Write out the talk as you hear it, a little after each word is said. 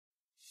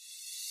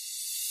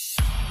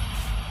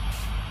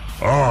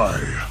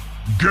I,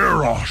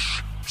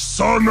 Garrosh,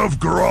 son of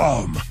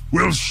Grom,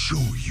 will show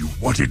you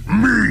what it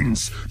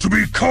means to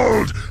be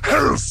called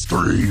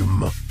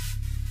Hellscream.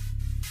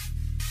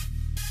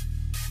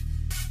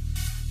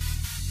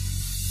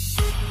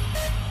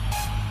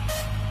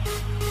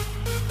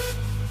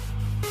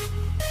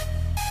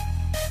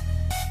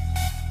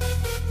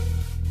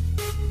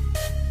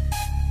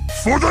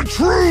 For the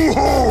true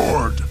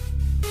Horde!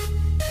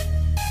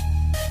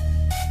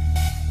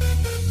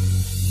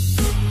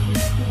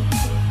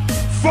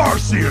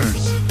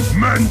 Farseers,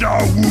 mend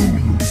our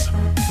wounds!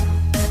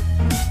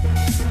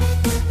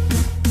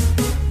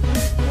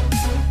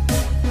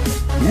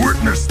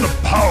 Witness the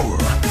power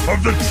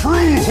of the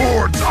true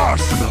Horde's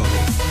arsenal!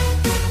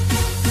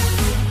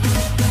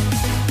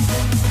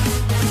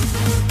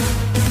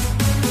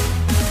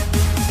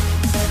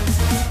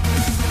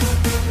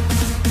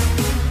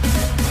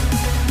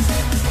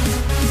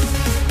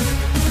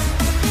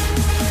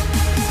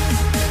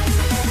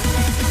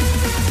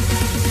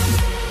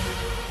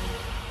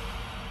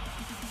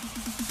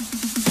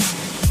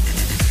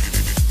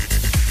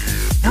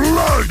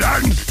 Blood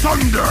and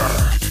thunder!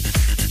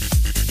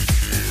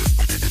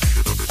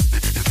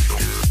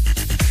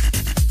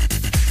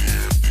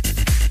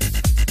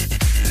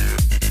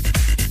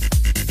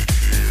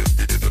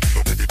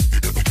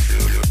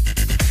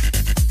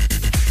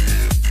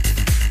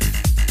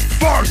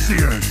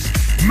 Farseers,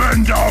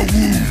 mend our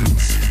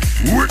wounds!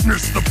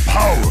 Witness the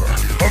power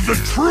of the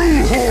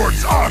true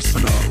Horde's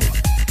arsenal!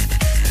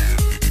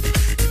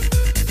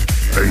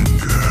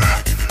 Anger,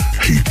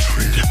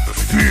 hatred,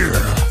 fear...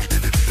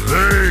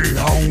 they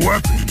are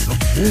weapons of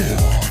war,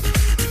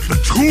 the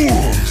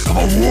tools of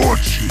a war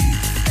chief.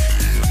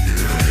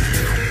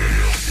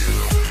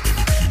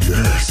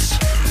 Yes,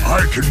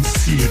 I can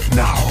see it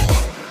now.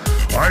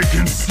 I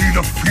can see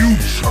the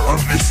future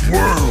of this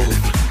world.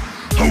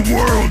 The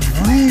world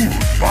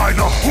ruled by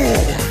the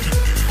Horde.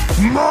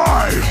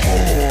 My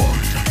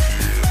Horde.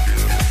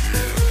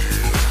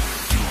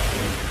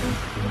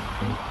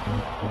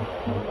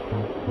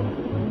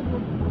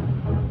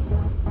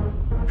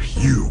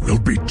 You will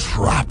be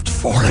trapped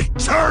for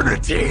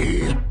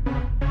eternity!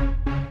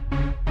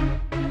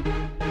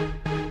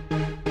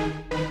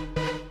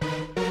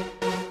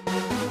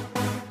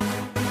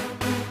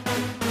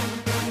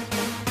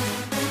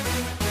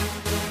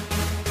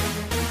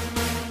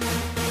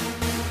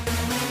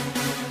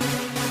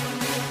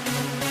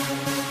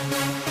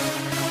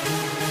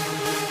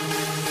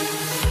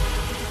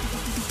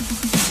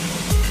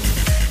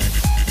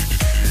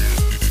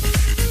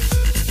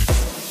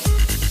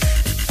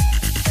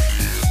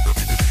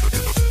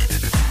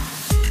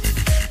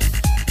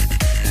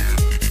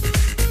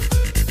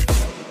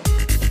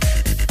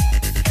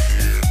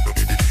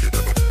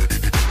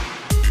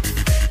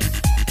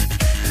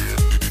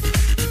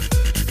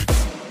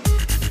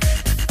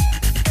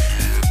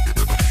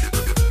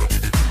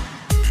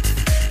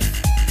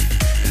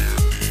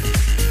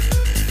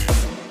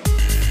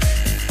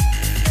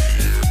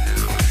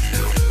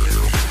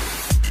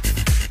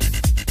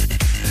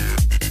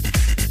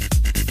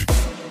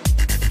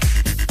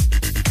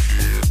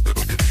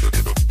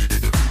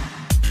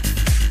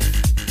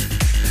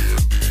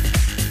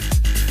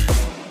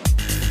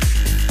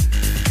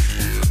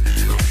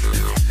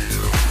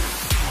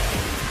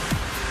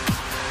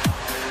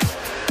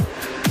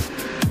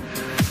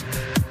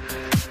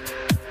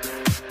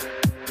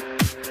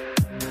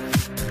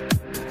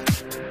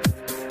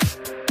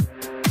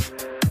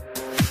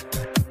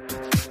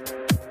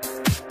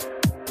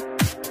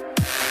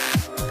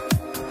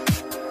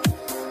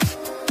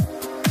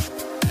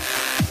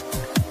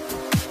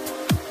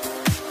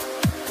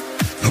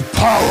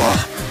 Power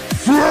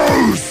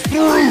flows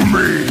through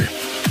me!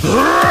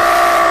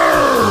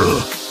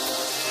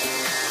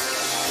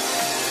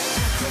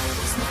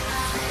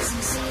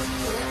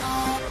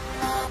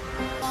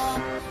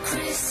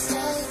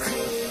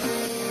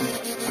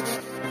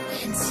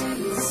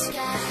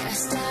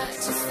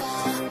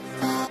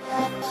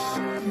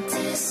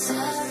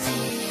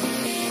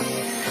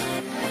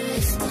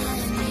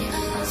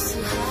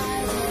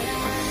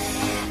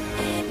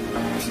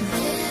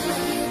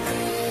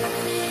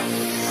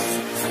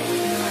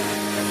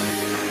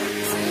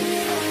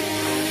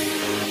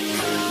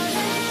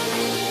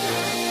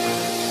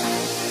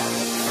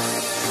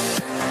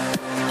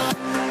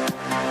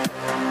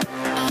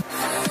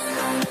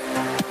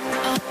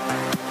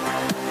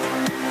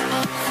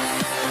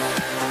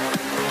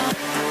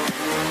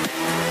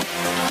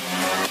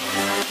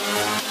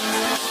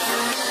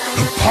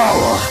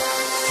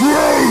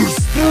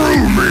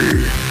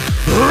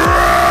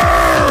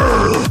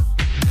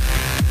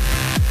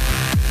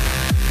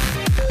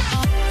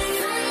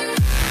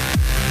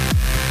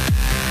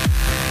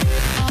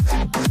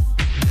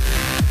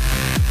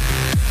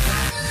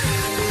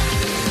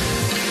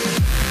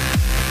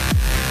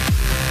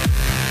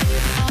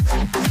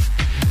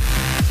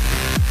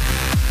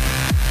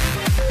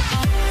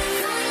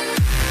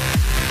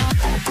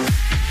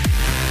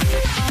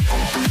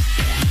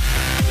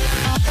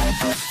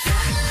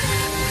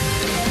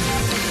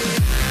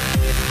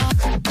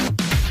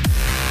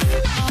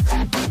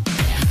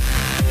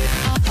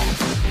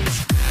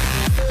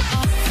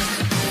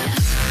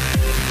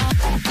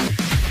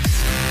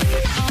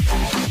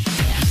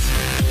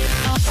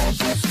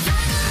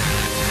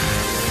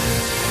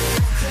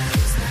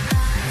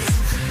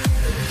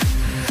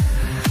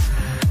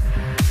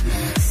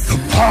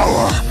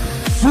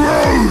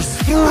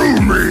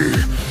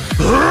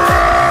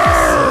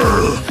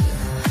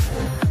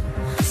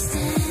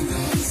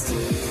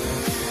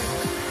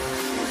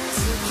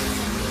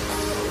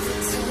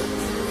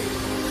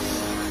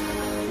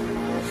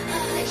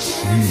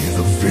 see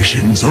the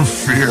visions of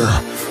fear,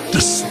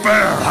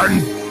 despair,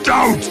 and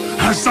doubt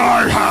as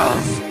I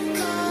have.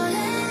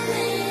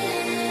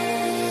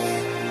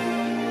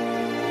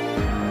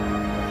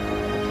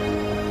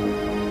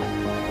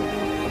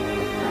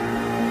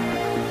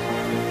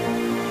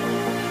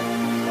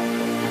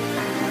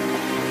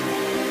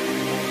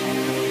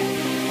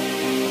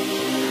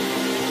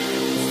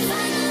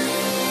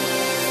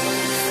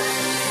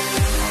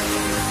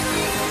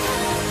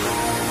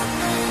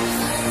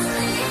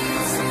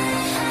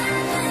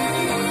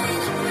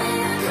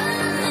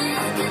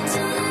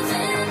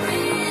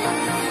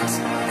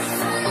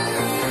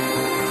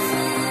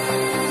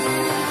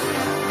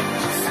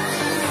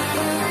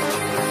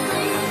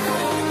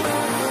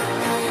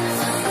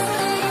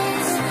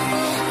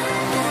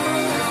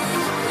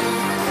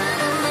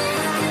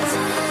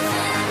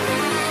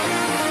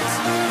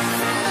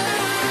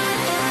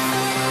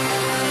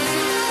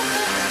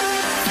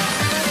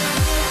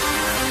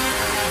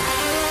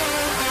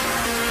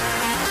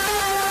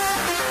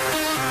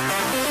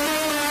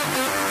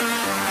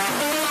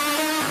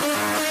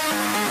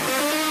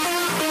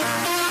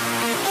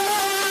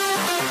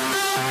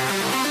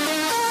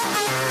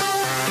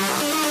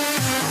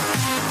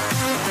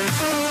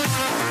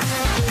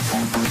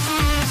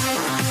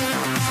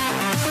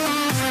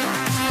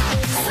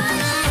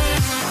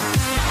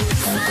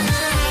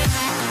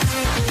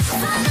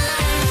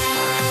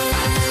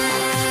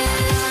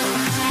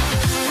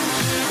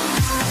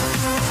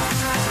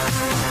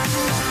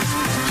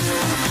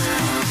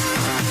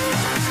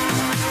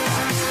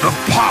 The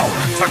power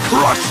to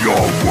crush your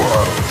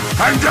world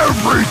and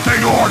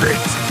everything on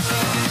it!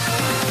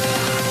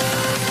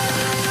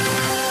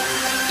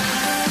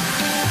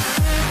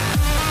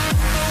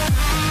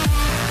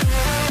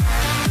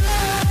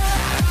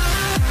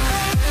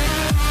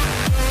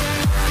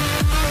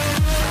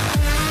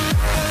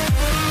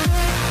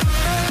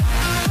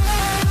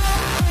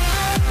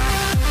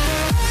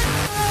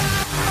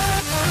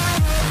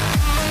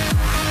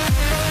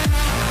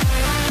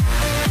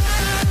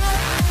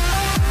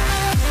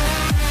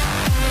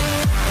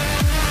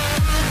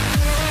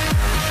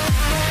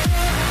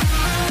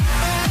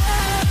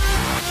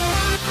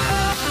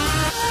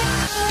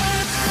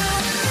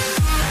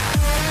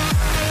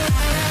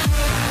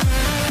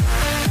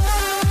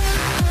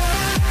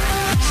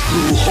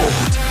 True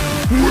hold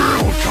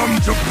will come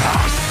to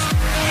pass.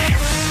 I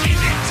have seen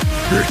it.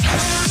 It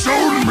has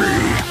shown me.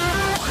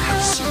 I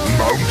have seen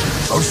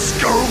mountains of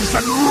skulls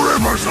and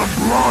rivers of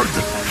blood,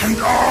 and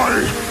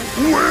I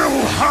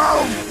will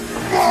have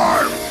my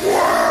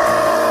world!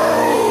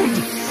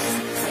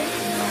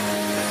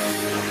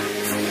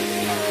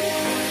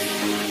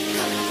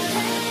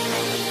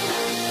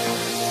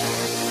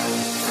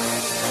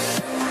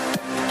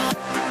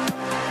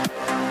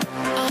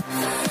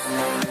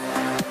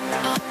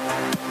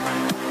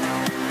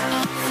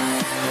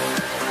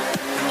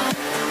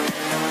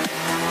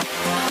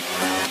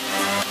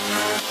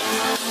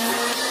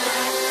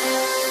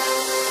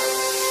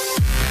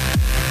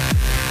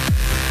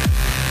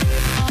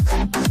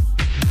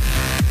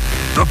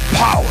 The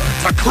power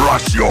to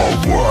crush your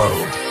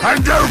world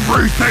and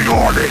everything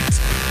on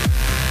it!